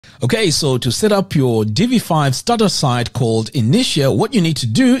Okay, so to set up your Divi 5 starter site called INITIA, what you need to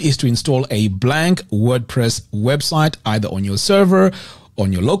do is to install a blank WordPress website either on your server,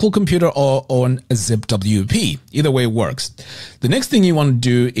 on your local computer, or on a zipwp. Either way works. The next thing you want to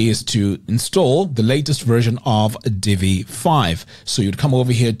do is to install the latest version of Divi 5. So you'd come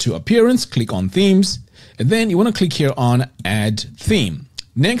over here to Appearance, click on Themes, and then you want to click here on Add Theme.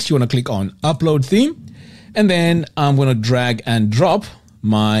 Next, you want to click on Upload Theme, and then I'm going to drag and drop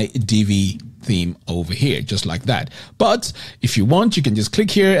my Divi theme over here, just like that. But if you want, you can just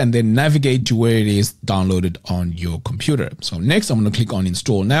click here and then navigate to where it is downloaded on your computer. So next, I'm going to click on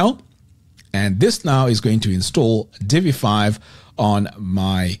Install Now, and this now is going to install Divi 5 on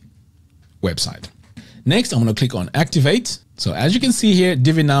my website. Next, I'm going to click on Activate. So as you can see here,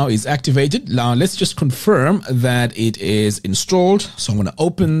 Divi now is activated. Now let's just confirm that it is installed. So I'm going to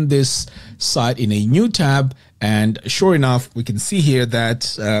open this site in a new tab, and sure enough, we can see here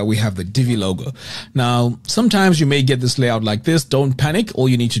that we have the Divi logo. Now, sometimes you may get this layout like this. Don't panic. All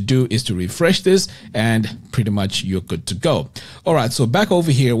you need to do is to refresh this and pretty much you're good to go. All right, so back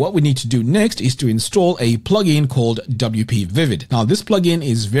over here, what we need to do next is to install a plugin called WP Vivid. Now, this plugin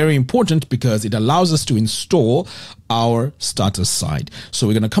is very important because it allows us to install our starter site. So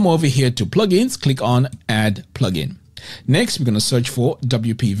we're going to come over here to plugins, click on Add Plugin. Next, we're going to search for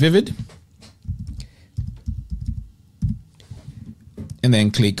WP Vivid, and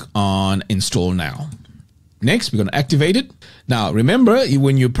then click on Install Now. Next, we're going to activate it. Now, remember,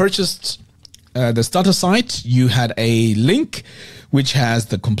 when you purchased the starter site, you had a link which has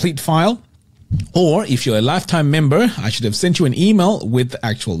the complete file. Or if you're a lifetime member, I should have sent you an email with the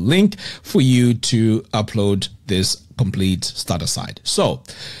actual link for you to upload this complete starter site. So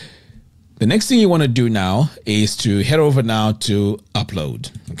the next thing you want to do now is to head over now to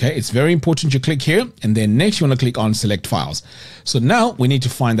upload. Okay, it's very important you click here, and then next you want to click on select files. So now we need to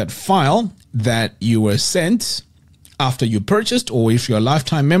find that file that you were sent after you purchased, or if you're a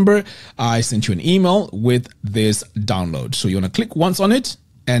lifetime member, I sent you an email with this download. So you want to click once on it,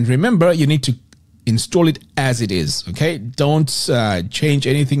 and remember you need to install it as it is. Okay, don't change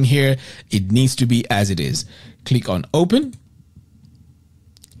anything here. It needs to be as it is. Click on open.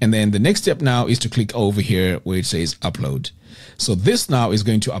 And then the next step now is to click over here where it says upload. So this now is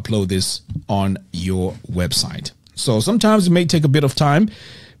going to upload this on your website. So sometimes it may take a bit of time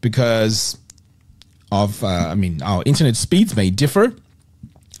because of, our internet speeds may differ.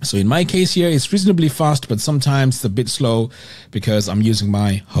 So in my case here, it's reasonably fast, but sometimes it's a bit slow because I'm using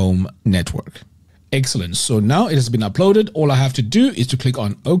my home network. Excellent. So now it has been uploaded. All I have to do is to click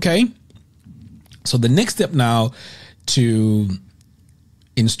on OK. So the next step now to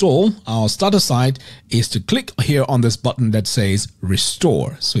install our starter site is to click here on this button that says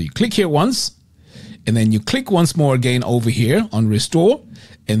restore. So you click here once, and then you click once more again over here on restore,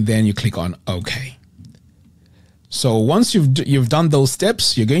 and then you click on OK. So once you've done those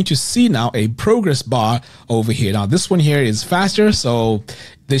steps, you're going to see now a progress bar over here. Now this one here is faster, so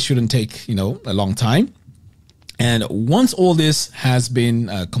this shouldn't take a long time. And once all this has been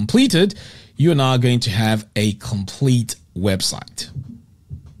completed, you're now going to have a complete website.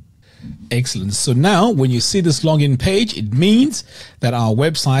 Excellent. So now when you see this login page, it means that our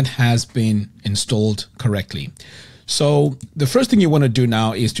website has been installed correctly. So the first thing you want to do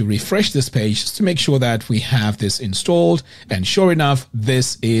now is to refresh this page just to make sure that we have this installed. And sure enough,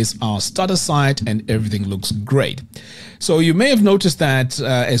 this is our starter site and everything looks great. So you may have noticed that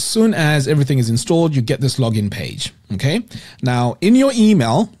as soon as everything is installed, you get this login page. Okay. Now in your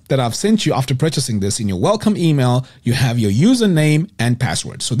email that I've sent you after purchasing this, in your welcome email, you have your username and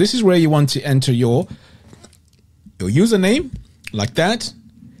password. So this is where you want to enter your username like that.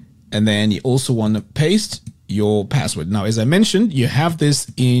 And then you also want to paste your password. Now, as I mentioned, you have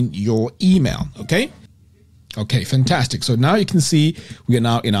this in your email. Okay. Okay, fantastic. So now you can see we are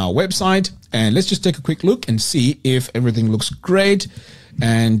now in our website, and let's just take a quick look and see if everything looks great.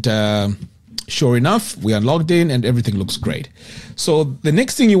 And sure enough, we are logged in and everything looks great. So the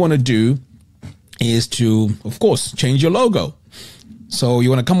next thing you want to do is to, of course, change your logo. So you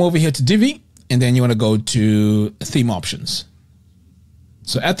want to come over here to Divi, and then you want to go to theme options.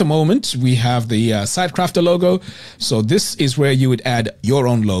 So at the moment, we have the SiteKrafter logo. So this is where you would add your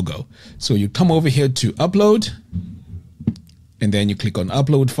own logo. So you come over here to upload, and then you click on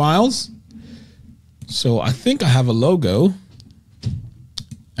upload files. So I think I have a logo.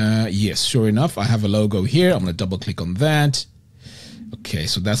 Yes, sure enough, I have a logo here. I'm going to double click on that. Okay,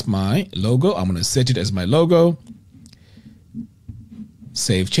 so that's my logo. I'm going to set it as my logo.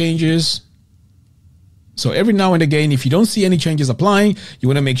 Save changes. So every now and again, if you don't see any changes applying, you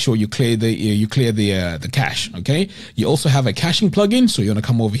want to make sure you clear the cache. Okay. You also have a caching plugin, so you want to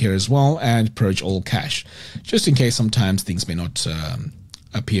come over here as well and purge all cache, just in case sometimes things may not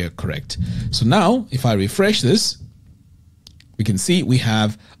appear correct. So now, if I refresh this, we can see we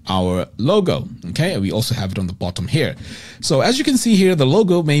have our logo. Okay, and we also have it on the bottom here. So as you can see here, the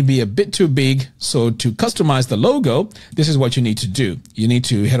logo may be a bit too big. So to customize the logo, this is what you need to do. You need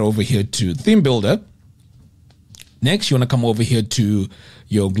to head over here to Theme Builder. Next, you want to come over here to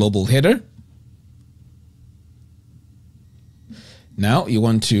your global header. Now you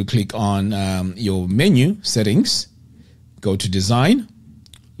want to click on your menu settings, go to Design,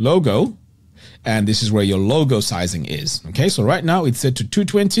 Logo, and this is where your logo sizing is. Okay, so right now it's set to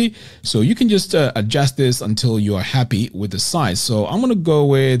 220. So you can just adjust this until you are happy with the size. So I'm going to go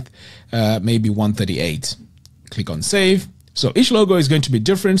with maybe 138. Click on Save. So each logo is going to be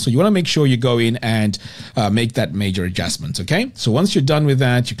different. So you want to make sure you go in and make that major adjustment. Okay, so once you're done with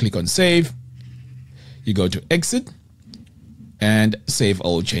that, you click on Save. You go to Exit and Save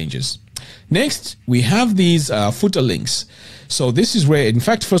all changes. Next, we have these footer links. So this is where, in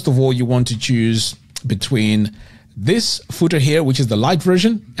fact, first of all, you want to choose between this footer here, which is the light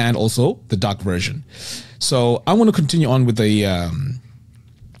version, and also the dark version. So I want to continue on with the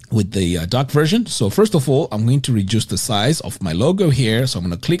dark version. So first of all, I'm going to reduce the size of my logo here. So I'm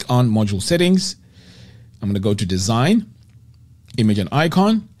going to click on Module Settings. I'm going to go to Design, Image and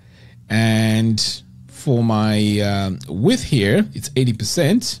Icon, and for my width here, it's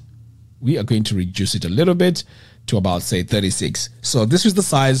 80%. We are going to reduce it a little bit to about, say, 36. So this is the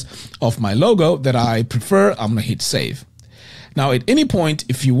size of my logo that I prefer. I'm going to hit Save. Now, at any point,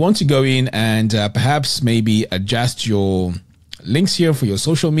 if you want to go in and perhaps maybe adjust your links here for your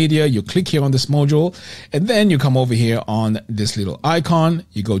social media, you click here on this module, and then you come over here on this little icon,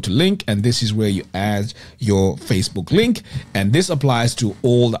 you go to link, and this is where you add your Facebook link, and this applies to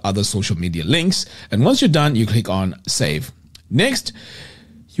all the other social media links. And once you're done, you click on Save. Next,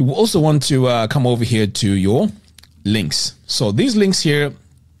 you will also want to come over here to your links. So these links here,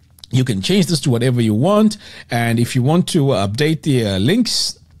 you can change this to whatever you want. And if you want to update the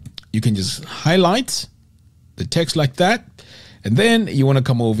links, you can just highlight the text like that. And then you want to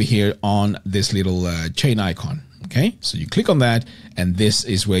come over here on this little chain icon. Okay, so you click on that, and this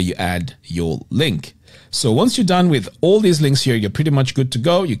is where you add your link. So once you're done with all these links here, you're pretty much good to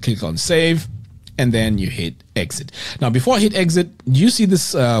go. You click on Save, and then you hit Exit. Now, before I hit Exit, do you see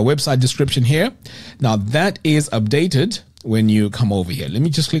this website description here? Now, that is updated when you come over here. Let me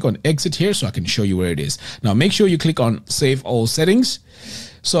just click on Exit here so I can show you where it is. Now, make sure you click on Save All Settings.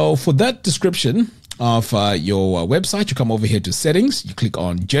 So for that description of your website, you come over here to Settings, you click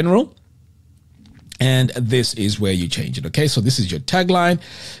on General, and this is where you change it. Okay, so this is your tagline.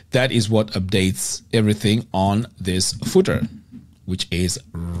 That is what updates everything on this footer, which is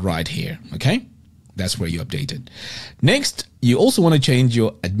right here. Okay, that's where you update it. Next, you also want to change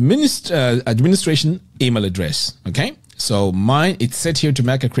your administration email address. Okay, so mine, it's set here to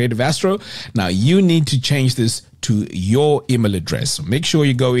Mac Creative Astro. Now you need to change this to your email address. So make sure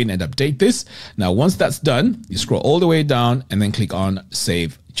you go in and update this. Now, once that's done, you scroll all the way down and then click on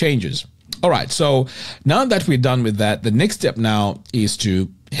Save Changes. All right, so now that we're done with that, the next step now is to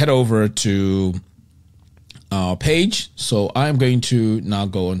head over to our page. So I'm going to now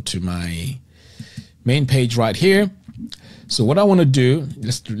go onto my main page right here. So what I want to do,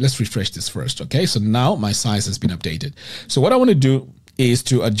 let's refresh this first. Okay, so now my size has been updated. So what I want to do is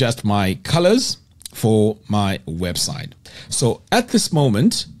to adjust my colors for my website. So at this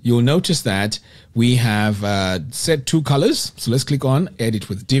moment, you'll notice that we have set two colors. So let's click on Edit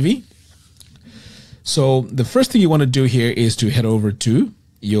with Divi. So the first thing you want to do here is to head over to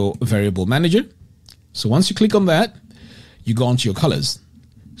your variable manager. So once you click on that, you go onto your colors.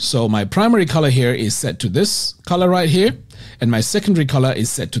 So my primary color here is set to this color right here, and my secondary color is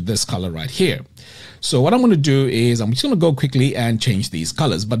set to this color right here. So what I'm going to do is I'm just going to go quickly and change these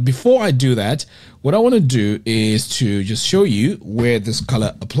colors. But before I do that, what I want to do is to just show you where this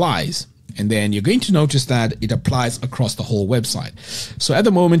color applies. And then you're going to notice that it applies across the whole website. So at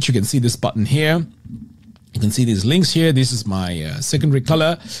the moment, you can see this button here. You can see these links here. This is my secondary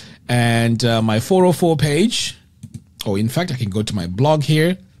color, and my 404 page. Oh, in fact, I can go to my blog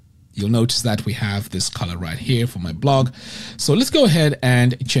here. You'll notice that we have this color right here for my blog. So let's go ahead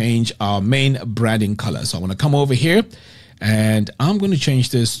and change our main branding color. So I want to come over here, and I'm going to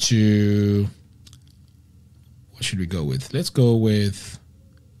change this to, what should we go with? Let's go with,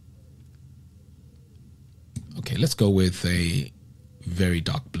 okay, let's go with a very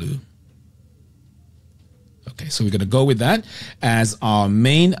dark blue. Okay, so we're going to go with that as our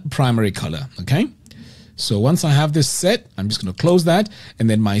main primary color. Okay, So once I have this set, I'm just going to close that. And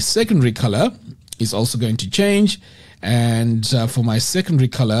then my secondary color is also going to change. And for my secondary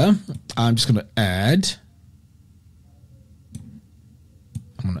color, I'm just going to add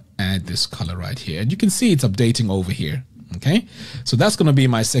this color right here. And you can see it's updating over here. Okay, so that's going to be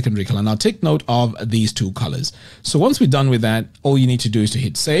my secondary color. Now take note of these two colors. So once we're done with that, all you need to do is to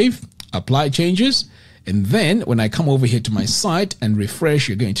hit save, apply changes. And then when I come over here to my site and refresh,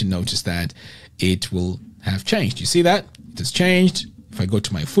 you're going to notice that it will have changed. You see that? It has changed. If I go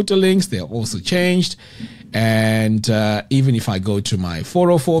to my footer links, they're also changed. And even if I go to my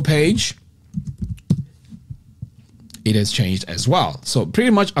 404 page, it has changed as well. So pretty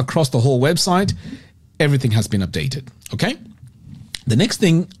much across the whole website, everything has been updated. Okay. The next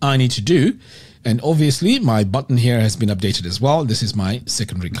thing I need to do, and obviously my button here has been updated as well. This is my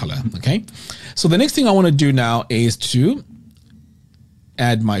secondary color. Okay. So the next thing I want to do now is to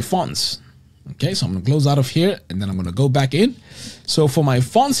add my fonts. Okay. So I'm going to close out of here and then I'm going to go back in. So for my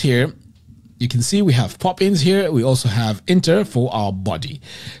fonts here, you can see we have pop-ins here. We also have enter for our body.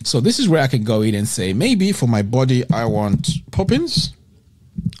 So this is where I can go in and say, maybe for my body, I want pop-ins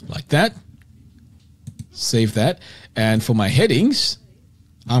like that. Save that. And for my headings,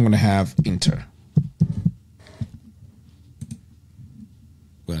 I'm going to have enter.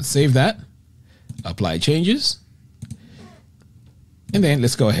 We're going to save that, apply changes. And then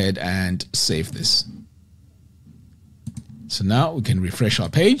let's go ahead and save this. So now we can refresh our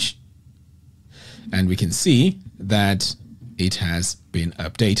page. And we can see that it has been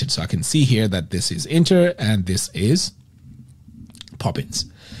updated. So I can see here that this is enter and this is pop-ins.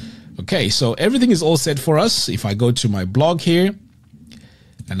 Okay, so everything is all set for us. If I go to my blog here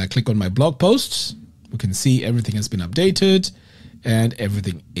and I click on my blog posts, we can see everything has been updated and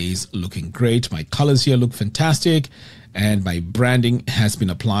everything is looking great. My colors here look fantastic and my branding has been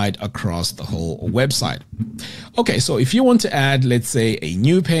applied across the whole website. Okay, so if you want to add, let's say, a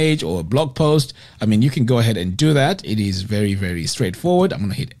new page or a blog post, I mean, you can go ahead and do that. It is very, very straightforward. I'm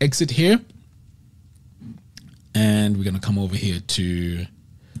going to hit exit here. And we're going to come over here to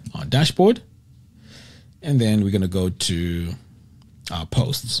our dashboard. And then we're going to go to our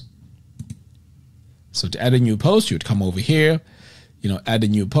posts. So to add a new post, you would come over here, add a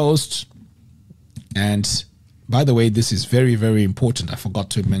new post. And by the way, this is very, very important. I forgot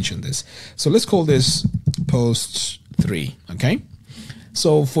to mention this. So let's call this post 3. Okay.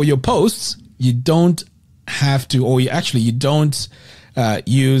 So for your posts, you don't have to, or you don't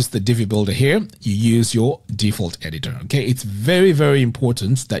use the Divi builder here. You use your default editor. Okay. It's very, very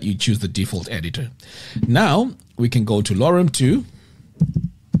important that you choose the default editor. Now we can go to Lorem 2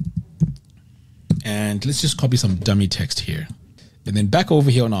 and let's just copy some dummy text here. And then back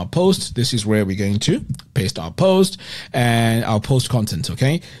over here on our post, this is where we're going to paste our post and our post content.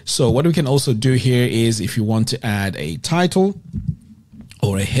 Okay. So what we can also do here is if you want to add a title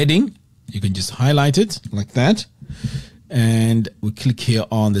or a heading, you can just highlight it like that. And we click here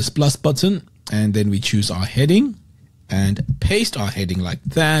on this plus button and then we choose our heading and paste our heading like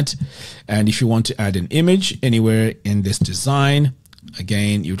that. And if you want to add an image anywhere in this design,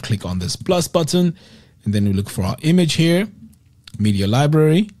 again, you would click on this plus button and then we look for our image here. Media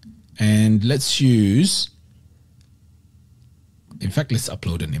library, and let's use, in fact, let's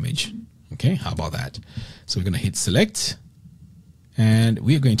upload an image. Okay, how about that? So we're going to hit select and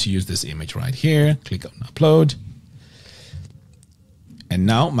we're going to use this image right here. Click on upload. And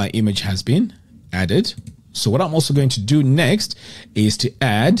now my image has been added. So what I'm also going to do next is to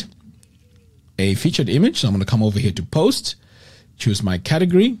add a featured image. So I'm going to come over here to post, choose my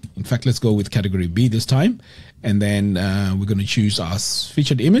category. In fact, let's go with category B this time. And then we're going to choose our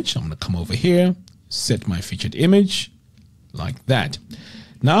featured image. I'm going to come over here, set my featured image like that.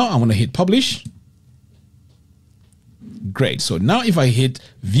 Now I'm going to hit publish. Great. So now if I hit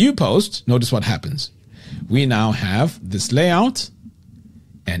view post, notice what happens. We now have this layout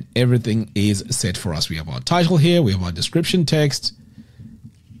and everything is set for us. We have our title here. We have our description text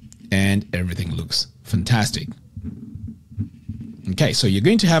and everything looks fantastic. Okay, so you're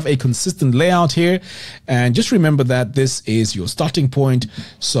going to have a consistent layout here, and just remember that this is your starting point,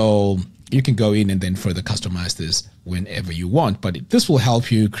 so you can go in and then further customize this whenever you want, but this will help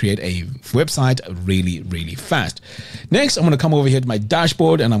you create a website really, really fast. Next, I'm going to come over here to my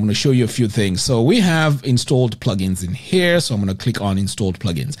dashboard and I'm going to show you a few things. So we have installed plugins in here, so I'm going to click on installed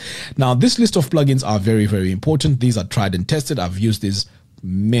plugins. Now, this list of plugins are very, very important. These are tried and tested. I've used these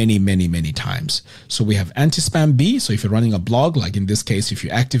many times. So we have anti-spam B. So if you're running a blog, like in this case, if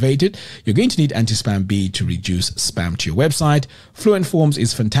you activate it, you're going to need anti-spam B to reduce spam to your website. Fluent Forms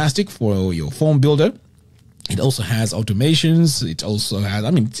is fantastic for your form builder. It also has automations. It also has,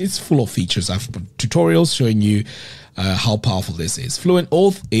 I mean, it's full of features. I've put tutorials showing you how powerful this is. Fluent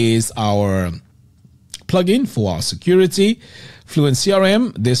Auth is our plugin for our security. Fluent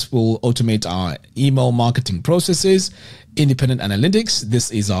CRM, this will automate our email marketing processes. Independent Analytics,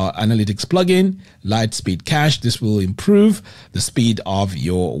 this is our analytics plugin. Lightspeed Cache, this will improve the speed of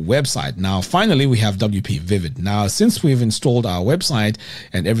your website. Now, finally, we have WP Vivid. Now, since we've installed our website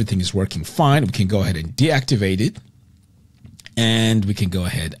and everything is working fine, we can go ahead and deactivate it, and we can go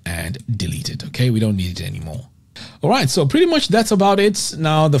ahead and delete it. Okay, we don't need it anymore. All right, so pretty much that's about it.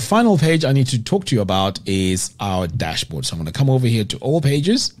 Now, the final page I need to talk to you about is our dashboard. So I'm going to come over here to all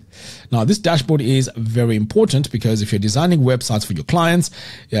pages. Now, this dashboard is very important because if you're designing websites for your clients,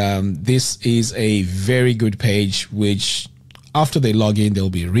 this is a very good page, which after they log in, they'll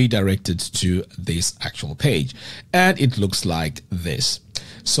be redirected to this actual page. And it looks like this.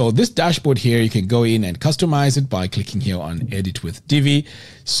 So this dashboard here, you can go in and customize it by clicking here on Edit with Divi.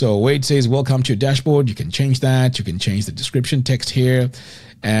 So where it says welcome to your dashboard, you can change that. You can change the description text here.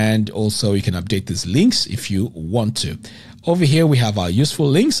 And also you can update these links if you want to. Over here, we have our useful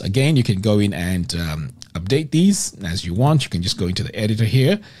links. Again, you can go in and update these as you want. You can just go into the editor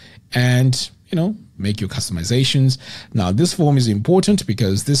here and, you know, make your customizations. Now, this form is important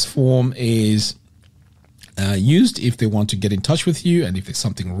because this form is used if they want to get in touch with you and if there's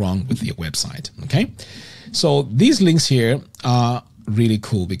something wrong with your website. Okay, so these links here are really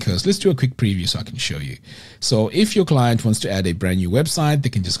cool because let's do a quick preview so I can show you. So if your client wants to add a brand new website, they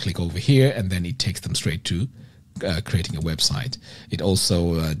can just click over here and then it takes them straight to creating a website. It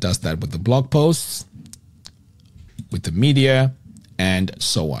also does that with the blog posts, with the media, and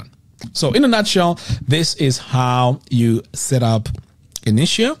so on. So in a nutshell, this is how you set up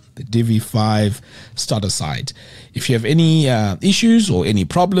INITIA, the Divi 5 starter site. If you have any issues or any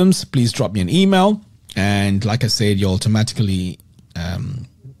problems, please drop me an email. And like I said, you're automatically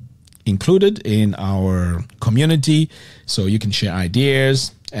included in our community, so you can share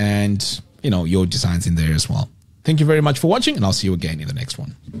ideas and, you know, your designs in there as well. Thank you very much for watching, and I'll see you again in the next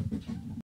one.